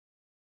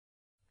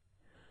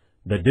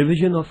the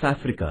division of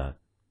Africa,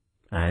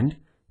 and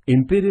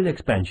imperial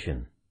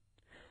expansion.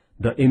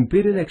 The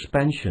imperial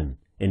expansion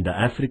in the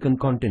African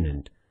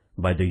continent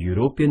by the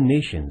European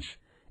nations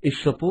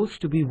is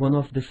supposed to be one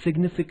of the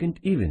significant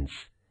events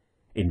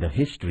in the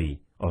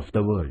history of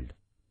the world.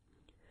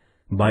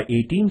 By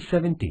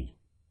 1870,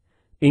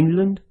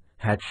 England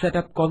had set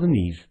up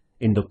colonies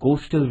in the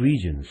coastal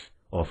regions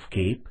of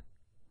Cape,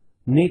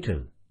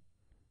 Natal,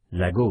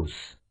 Lagos,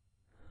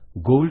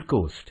 Gold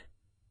Coast,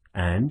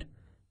 and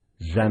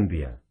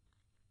Zambia.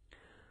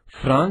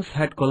 France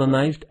had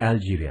colonized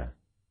Algeria,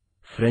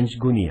 French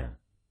Guiana,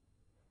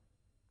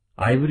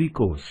 Ivory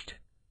Coast,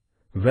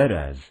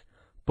 whereas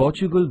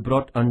Portugal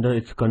brought under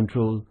its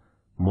control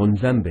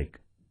Mozambique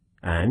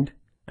and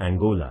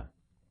Angola.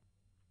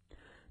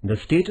 The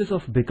status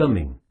of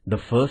becoming the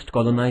first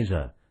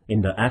colonizer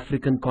in the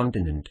African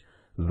continent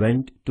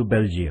went to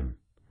Belgium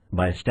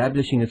by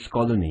establishing its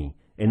colony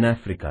in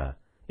Africa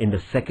in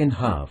the second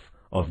half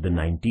of the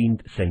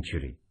 19th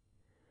century.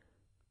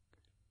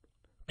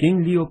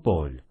 King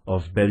Leopold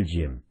of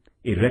Belgium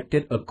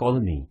erected a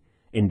colony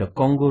in the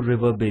Congo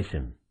River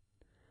Basin.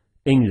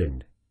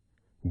 England,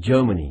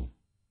 Germany,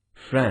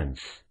 France,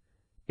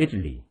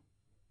 Italy,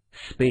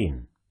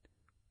 Spain,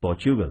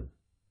 Portugal,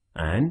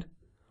 and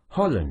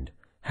Holland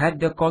had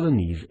their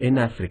colonies in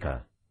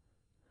Africa,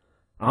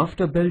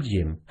 after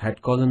Belgium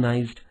had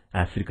colonized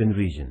African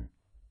region.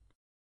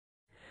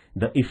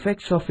 The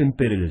effects of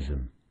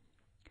imperialism.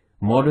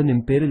 Modern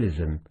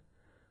imperialism,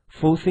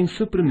 forcing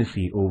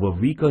supremacy over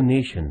weaker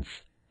nations,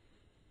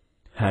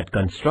 had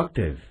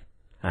constructive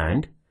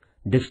and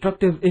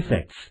destructive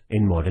effects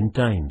in modern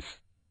times.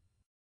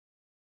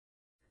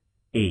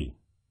 A.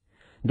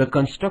 The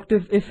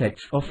constructive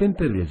effects of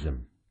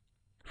imperialism.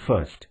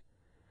 First,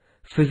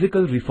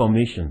 physical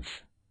reformations.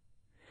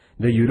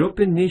 The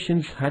European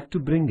nations had to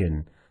bring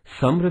in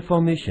some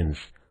reformations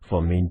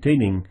for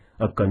maintaining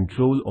a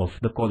control of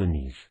the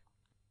colonies.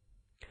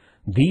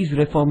 These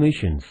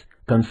reformations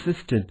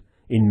consisted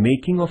in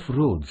making of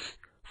roads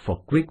for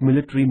quick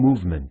military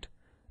movement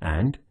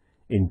and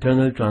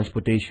internal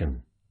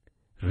transportation,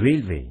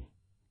 railway,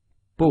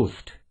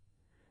 post,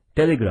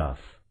 telegraph,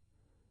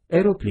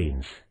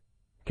 aeroplanes,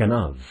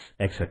 canals,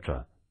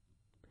 etc.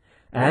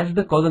 As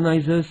the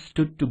colonizers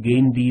stood to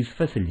gain these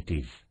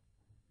facilities,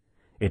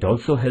 it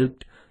also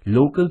helped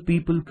local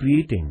people,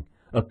 creating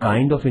a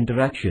kind of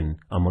interaction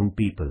among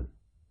people.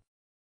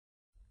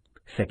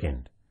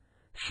 Second,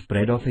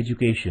 spread of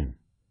education.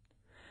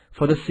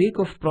 For the sake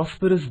of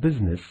prosperous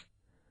business,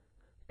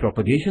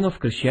 propagation of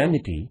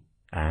Christianity,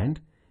 and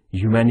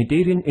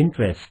humanitarian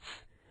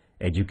interests,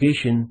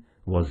 education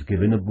was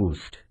given a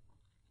boost.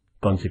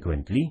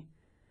 Consequently,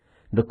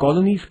 the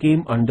colonies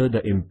came under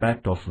the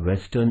impact of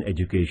Western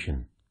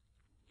education.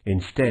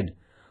 Instead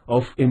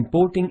of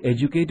importing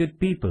educated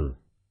people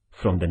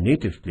from the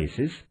native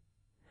places,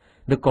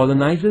 the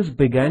colonizers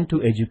began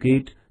to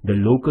educate the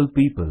local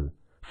people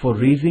for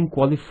raising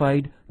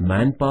qualified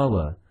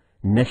manpower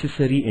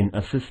necessary in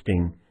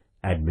assisting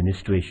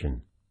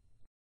administration.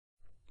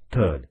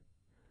 Third,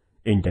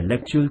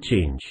 intellectual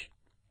change.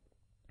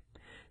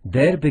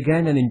 There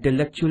began an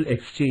intellectual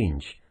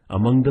exchange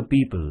among the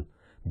people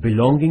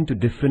belonging to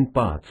different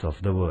parts of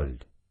the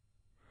world.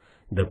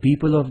 The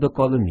people of the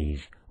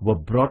colonies were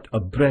brought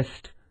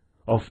abreast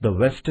of the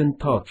Western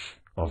thoughts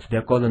of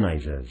their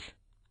colonizers.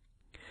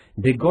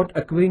 They got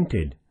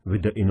acquainted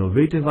with the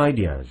innovative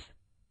ideas,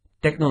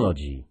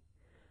 technology,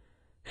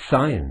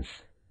 science,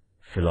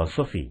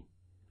 philosophy,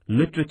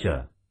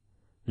 literature,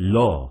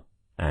 law,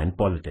 and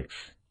politics.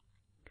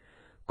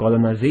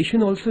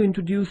 Colonization also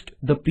introduced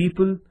the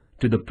people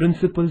to the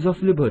principles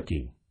of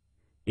liberty,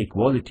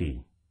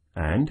 equality,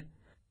 and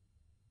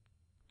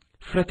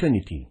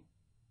fraternity,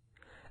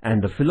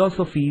 and the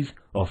philosophies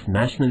of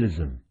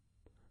nationalism,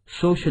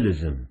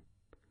 socialism,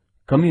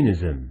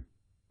 communism,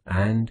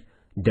 and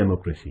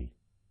democracy.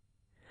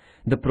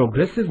 The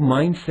progressive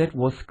mindset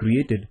was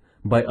created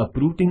by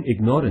uprooting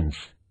ignorance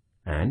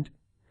and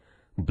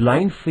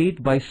blind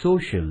faith by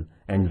social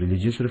and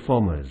religious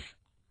reformers.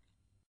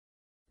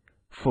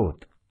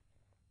 Fourth,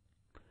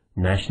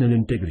 national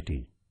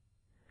integrity.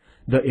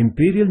 The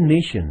imperial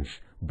nations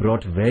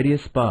brought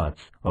various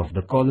parts of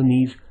the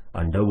colonies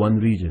under one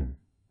region.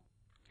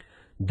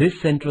 This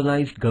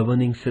centralized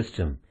governing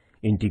system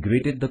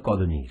integrated the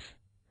colonies.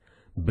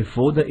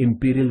 Before the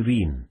imperial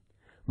reign,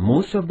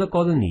 most of the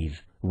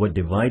colonies were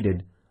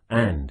divided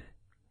and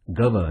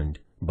governed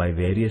by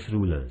various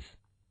rulers.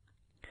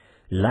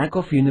 Lack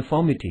of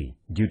uniformity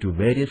due to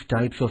various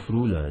types of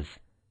rulers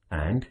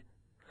and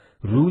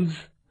rules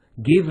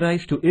gave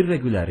rise to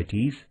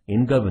irregularities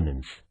in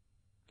governance,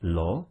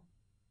 law,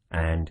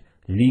 and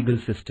legal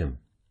system.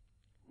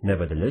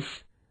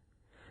 Nevertheless,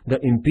 the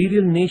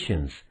imperial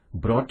nations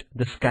brought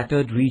the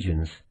scattered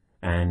regions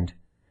and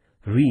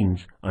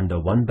reigns under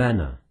one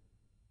banner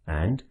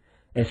and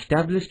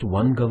established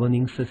one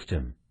governing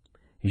system,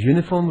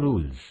 uniform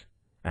rules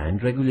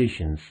and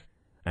regulations,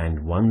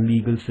 and one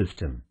legal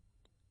system.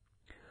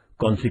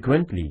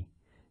 Consequently,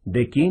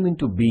 there came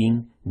into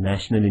being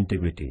national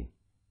integrity.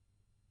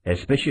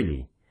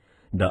 Especially,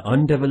 the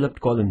undeveloped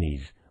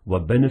colonies were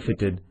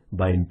benefited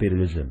by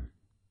imperialism.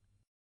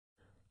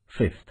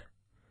 Fifth,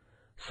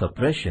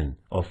 suppression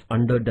of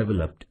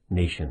underdeveloped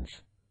nations.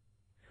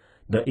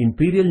 The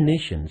imperial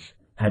nations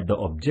had the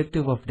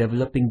objective of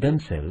developing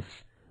themselves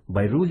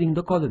by ruling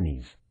the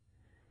colonies.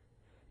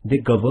 They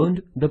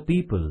governed the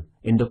people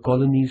in the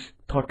colonies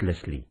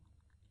thoughtlessly.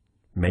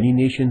 Many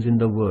nations in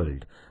the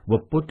world were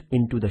put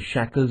into the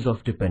shackles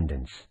of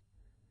dependence.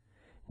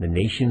 The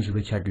nations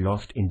which had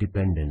lost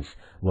independence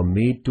were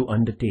made to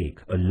undertake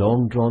a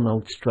long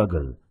drawn-out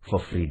struggle for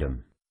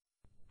freedom.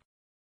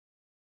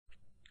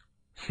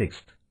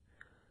 Sixth,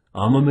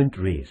 armament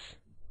race.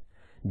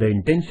 The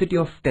intensity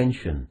of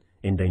tension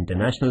in the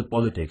international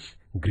politics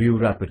grew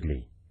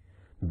rapidly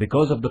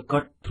because of the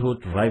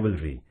cutthroat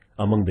rivalry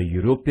among the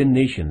European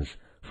nations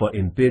for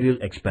imperial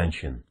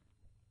expansion.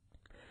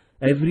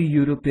 Every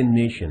European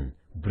nation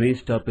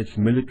braced up its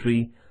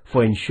military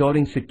for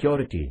ensuring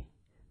security,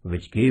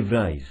 which gave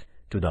rise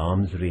to the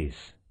arms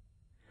race.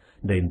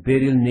 The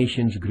imperial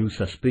nations grew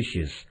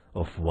suspicious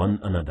of one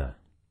another.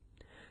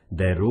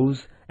 There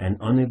rose an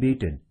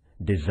unabated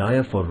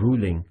desire for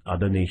ruling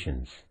other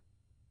nations.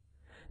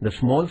 The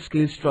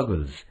small-scale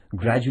struggles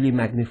gradually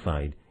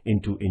magnified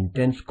into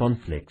intense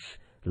conflicts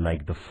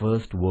like the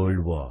First World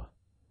War,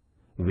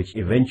 which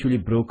eventually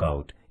broke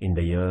out in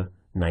the year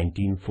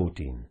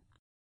 1914.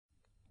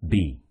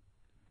 B.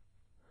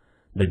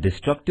 The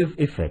destructive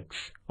effects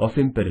of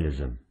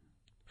imperialism.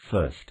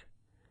 First,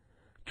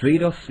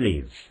 trade of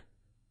slaves.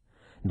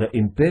 The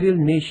imperial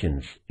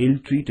nations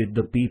ill-treated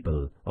the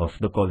people of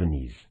the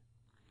colonies.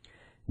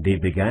 They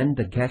began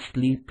the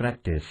ghastly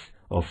practice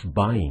of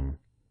buying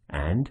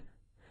and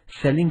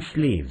selling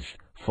slaves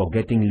for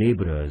getting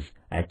laborers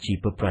at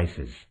cheaper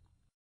prices.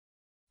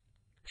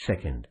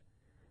 Second,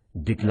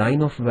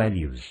 decline of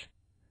values.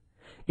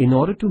 In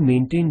order to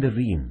maintain the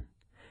realm,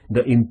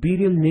 the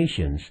imperial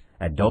nations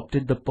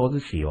adopted the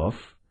policy of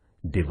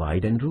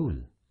divide and rule.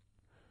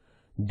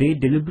 They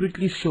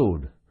deliberately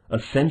sowed a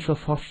sense of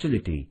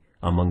hostility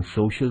among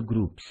social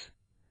groups.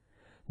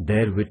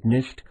 There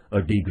witnessed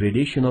a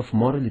degradation of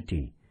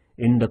morality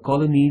in the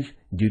colonies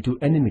due to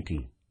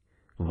enmity,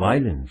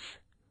 violence,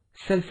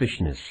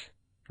 selfishness,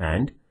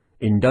 and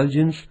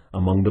indulgence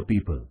among the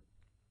people.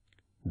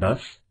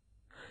 Thus,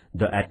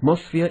 the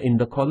atmosphere in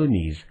the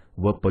colonies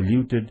were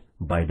polluted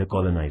by the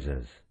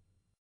colonizers.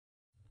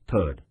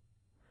 Third,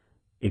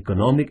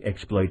 economic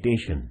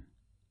exploitation.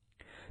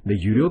 The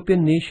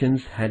European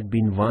nations had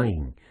been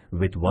vying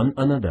with one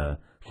another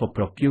for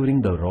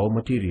procuring the raw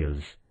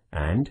materials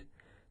and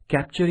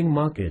capturing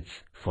markets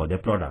for their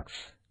products.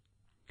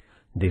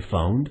 They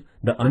found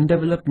the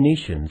undeveloped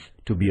nations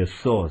to be a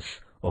source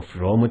of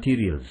raw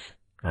materials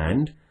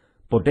and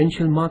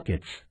potential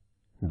markets.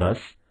 Thus,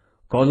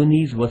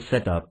 colonies were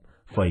set up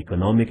for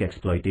economic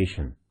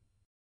exploitation.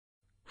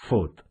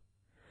 Fourth,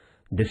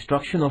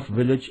 destruction of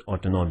village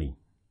autonomy.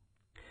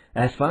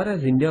 As far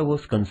as India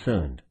was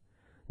concerned,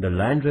 the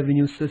land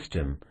revenue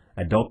system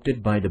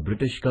adopted by the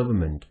British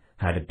government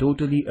had a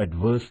totally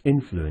adverse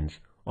influence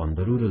on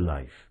the rural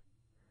life.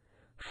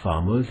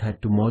 Farmers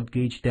had to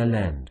mortgage their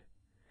land.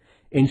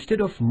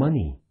 Instead of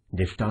money,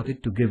 they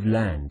started to give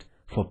land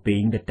for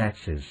paying the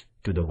taxes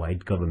to the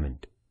white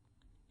government.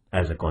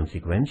 As a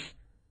consequence,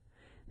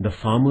 the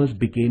farmers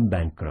became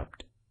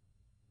bankrupt.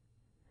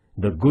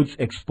 The goods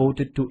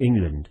exported to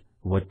England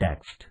were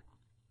taxed.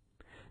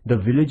 The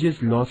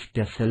villages lost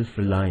their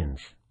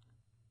self-reliance.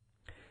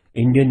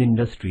 Indian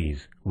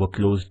industries were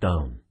closed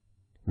down,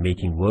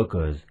 making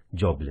workers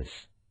jobless.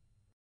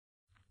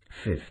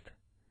 Fifth,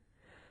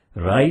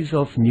 rise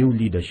of new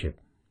leadership.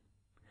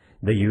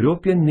 The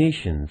European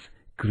nations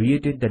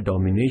created the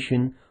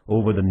domination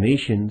over the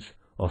nations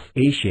of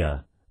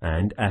Asia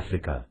and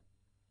Africa.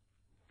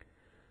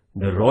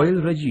 The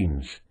royal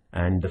regimes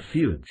and the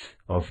feuds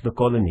of the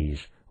colonies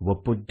were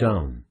put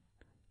down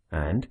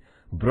and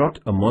brought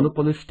a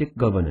monopolistic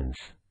governance.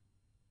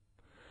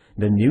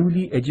 The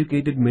newly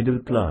educated middle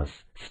class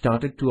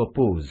started to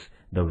oppose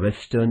the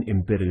Western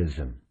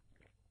imperialism.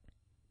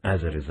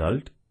 As a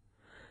result,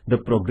 the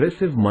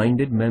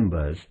progressive-minded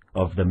members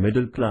of the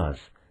middle class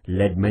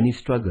led many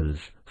struggles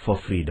for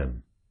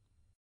freedom.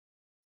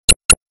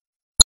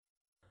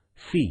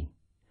 C.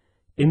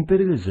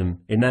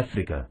 Imperialism in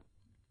Africa.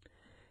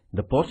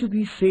 The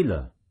Portuguese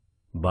sailor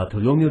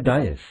Bartholomew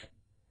Dias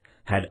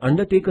had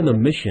undertaken a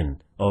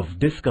mission of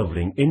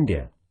discovering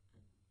India.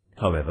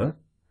 However,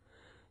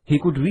 he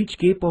could reach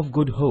Cape of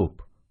Good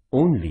Hope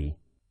only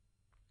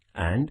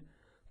and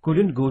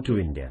couldn't go to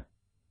India.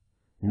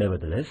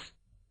 Nevertheless,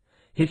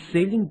 his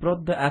sailing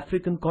brought the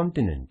African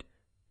continent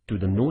to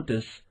the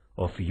notice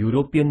of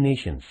European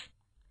nations.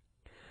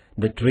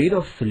 The trade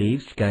of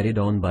slaves carried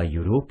on by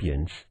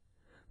Europeans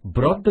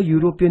brought the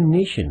European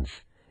nations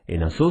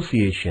in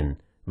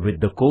association with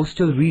the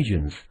coastal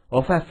regions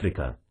of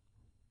Africa.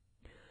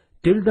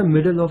 Till the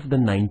middle of the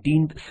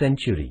 19th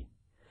century,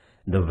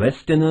 the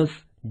Westerners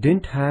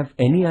didn't have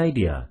any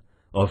idea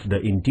of the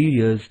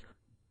interiors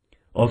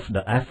of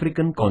the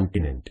African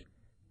continent.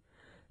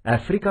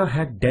 Africa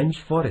had dense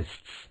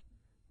forests,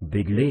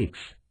 big lakes,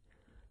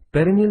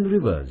 perennial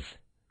rivers,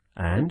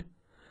 and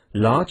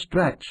large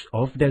tracts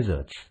of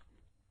deserts.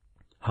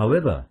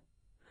 However,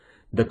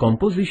 the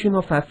composition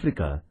of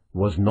Africa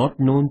was not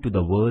known to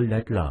the world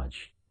at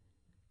large.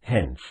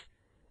 Hence,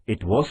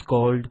 it was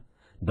called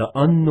the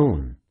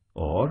unknown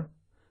or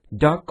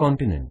dark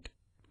continent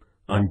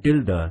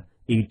until the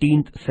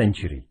 18th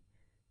century.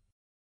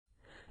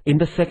 In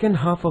the second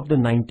half of the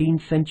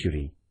 19th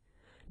century,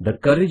 the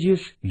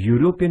courageous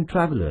European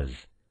travelers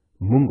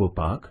Mungo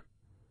Park,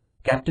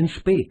 Captain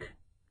Speke,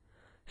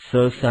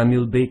 Sir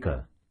Samuel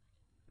Baker,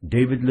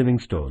 David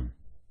Livingstone,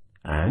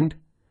 and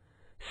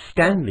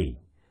Stanley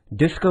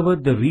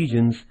discovered the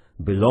regions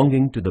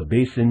belonging to the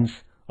basins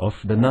of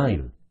the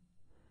Nile,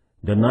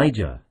 the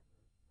Niger,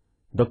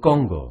 the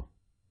Congo,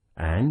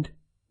 and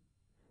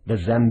the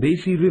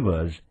Zambezi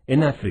rivers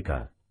in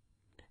Africa,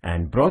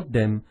 and brought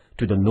them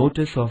to the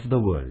notice of the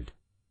world.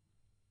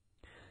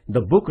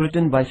 The book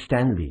written by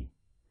Stanley,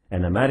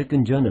 an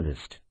American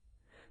journalist,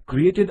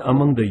 created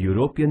among the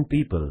European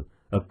people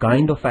a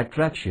kind of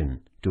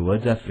attraction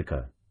towards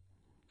Africa.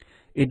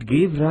 It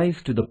gave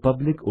rise to the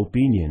public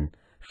opinion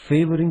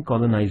favoring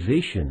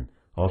colonization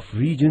of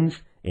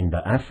regions in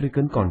the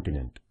African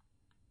continent.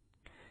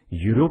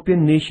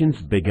 European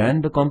nations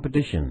began the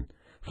competition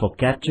for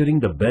capturing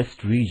the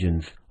best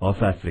regions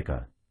of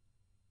Africa.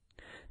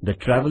 The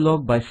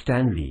travelogue by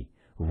Stanley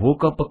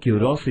woke up a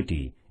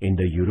curiosity in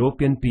the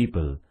European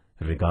people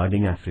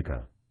regarding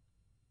Africa.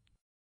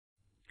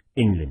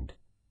 England.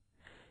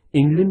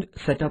 England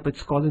set up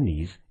its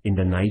colonies in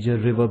the Niger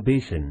River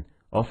basin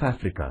of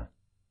Africa.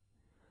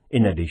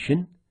 In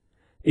addition,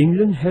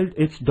 England held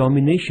its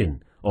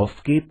domination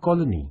of Cape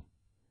Colony,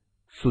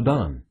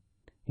 Sudan,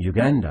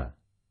 Uganda,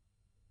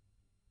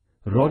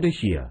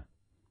 Rhodesia,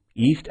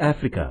 East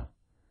Africa,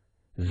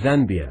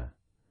 Zambia,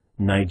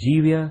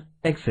 Nigeria,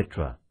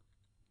 etc.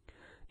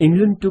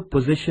 England took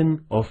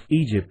possession of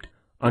Egypt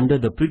under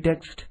the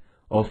pretext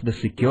of the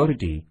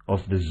security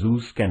of the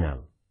Suez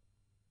Canal.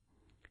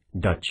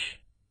 Dutch.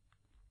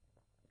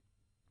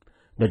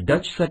 The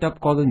Dutch set up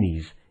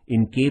colonies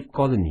in Cape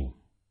Colony,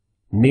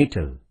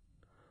 Natal,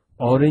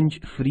 Orange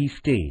Free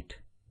State,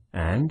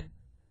 and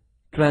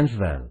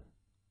Transvaal.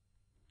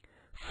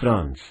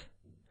 France.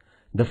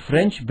 The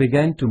French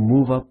began to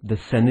move up the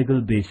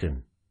Senegal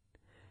basin.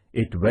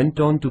 It went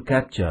on to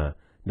capture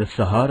the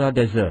Sahara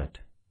Desert,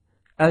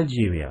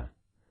 Algeria,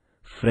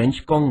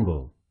 French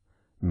Congo,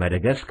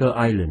 Madagascar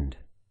Island,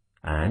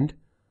 and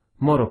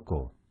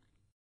Morocco.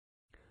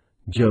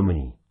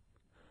 Germany.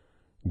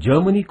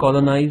 Germany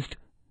colonized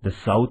the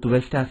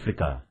Southwest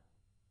Africa,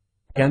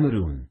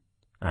 Cameroon,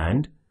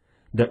 and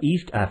the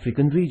East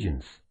African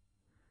regions.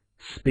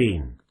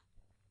 Spain.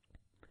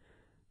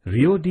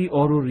 Rio de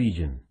Oro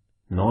region,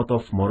 north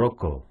of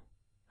Morocco,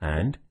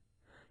 and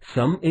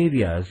some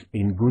areas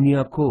in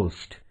Guinea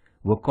coast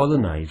were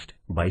colonized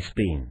by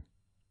Spain.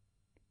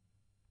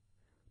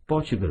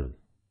 Portugal.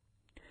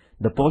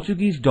 The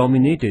Portuguese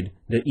dominated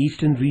the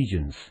eastern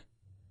regions,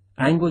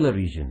 Angola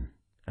region,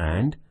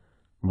 and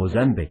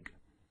Mozambique.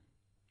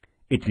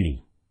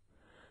 Italy.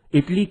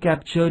 Italy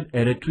captured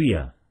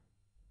Eritrea,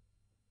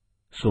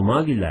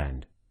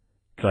 Somaliland,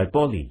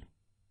 Tripoli,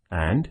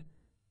 and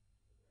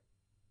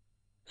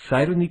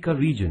Cyrenaica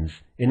regions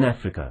in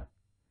Africa.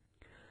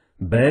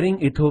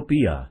 Bearing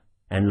Ethiopia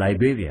and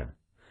Liberia,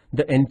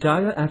 the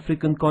entire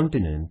African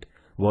continent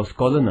was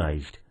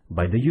colonized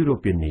by the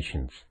European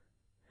nations.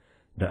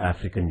 The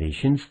African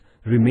nations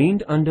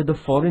remained under the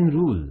foreign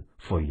rule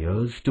for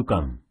years to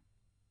come.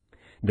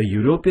 The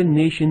European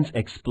nations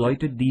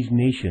exploited these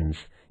nations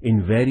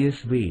in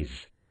various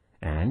ways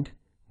and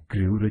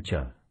grew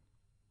richer.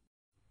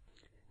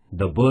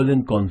 The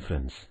Berlin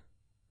Conference.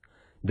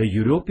 The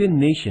European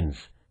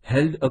nations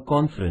held a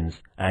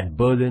conference at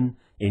Berlin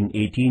in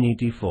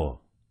 1884.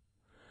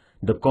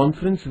 The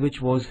conference,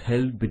 which was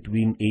held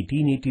between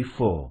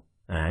 1884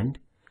 and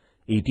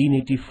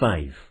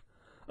 1885,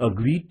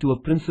 agreed to a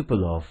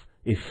principle of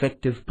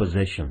effective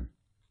possession.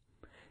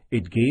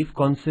 It gave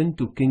consent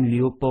to King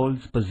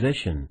Leopold's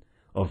possession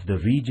of the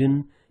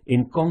region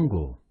in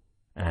Congo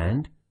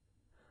and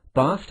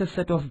passed a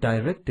set of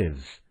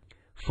directives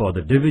for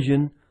the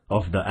division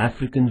of the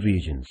African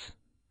regions.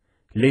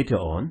 Later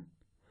on,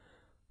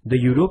 the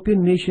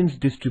European nations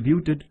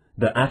distributed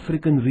the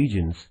African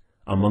regions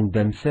among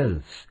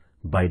themselves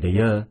by the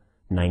year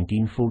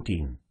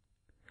 1914.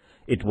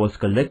 It was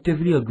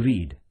collectively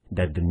agreed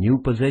that the new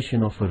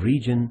possession of a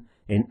region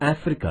in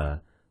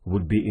Africa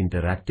would be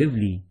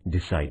interactively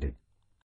decided.